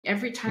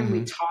Every time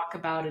we talk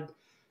about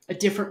a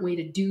different way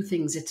to do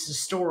things, it's a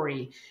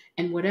story.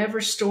 And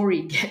whatever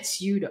story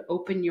gets you to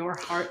open your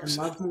heart and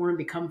love more and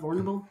become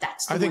vulnerable,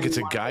 that's the I think one it's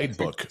you a want to pay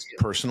guidebook, attention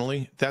to.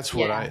 personally. That's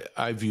what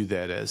I view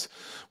that as.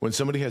 When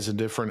somebody has a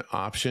different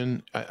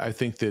option, I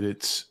think that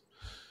it's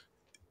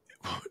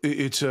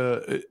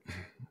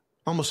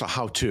almost a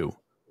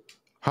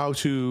how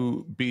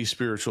to be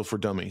spiritual for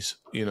dummies.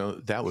 You know,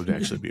 that would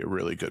actually be a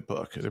really good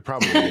book. There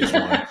probably is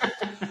one,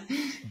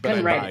 but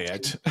I buy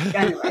it.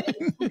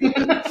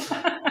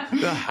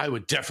 I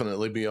would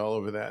definitely be all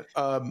over that.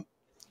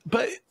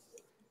 But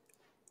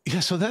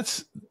yeah, so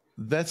that's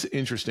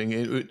interesting.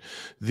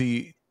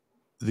 The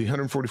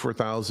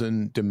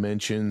 144,000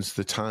 dimensions,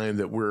 the time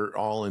that we're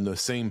all in the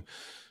same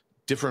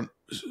different.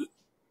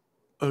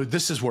 Oh,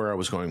 this is where I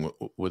was going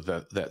with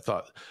that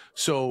thought.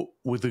 So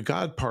with the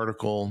God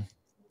particle,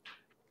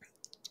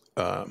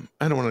 I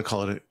don't want to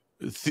call it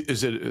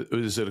is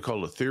it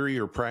called a theory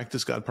or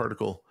practice, God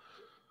particle?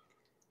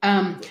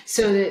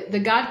 So the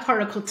God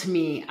particle, to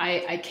me,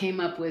 I came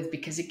up with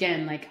because,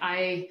 again, like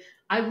I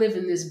live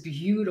in this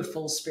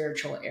beautiful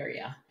spiritual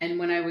area. And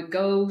when I would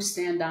go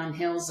stand on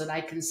hills that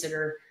I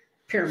consider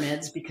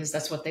pyramids, because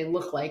that's what they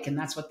look like and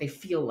that's what they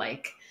feel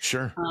like.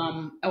 Sure.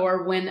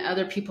 Or when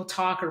other people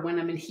talk, or when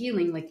I'm in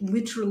healing, like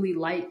literally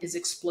light is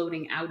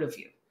exploding out of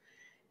you.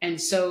 And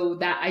so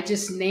that I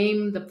just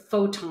name the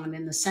photon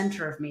in the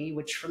center of me,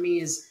 which for me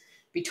is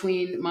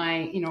between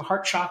my,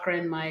 heart chakra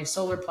and my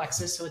solar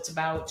plexus. So it's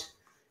about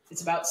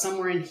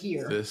somewhere in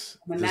here. The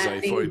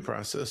xiphoid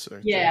process.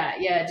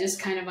 Yeah,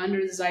 just kind of under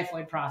the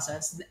xiphoid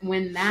process.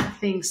 When that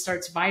thing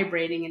starts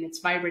vibrating, and it's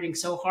vibrating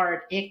so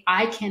hard,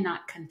 I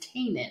cannot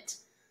contain it.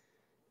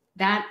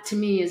 That to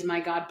me is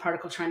my God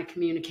particle trying to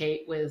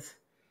communicate with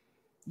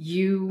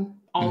you,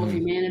 all of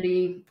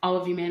humanity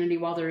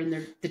while they're in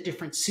the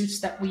different suits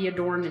that we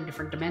adorn in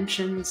different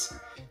dimensions,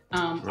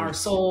 our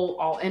soul,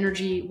 all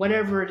energy,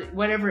 whatever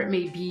it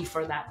may be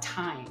for that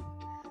time.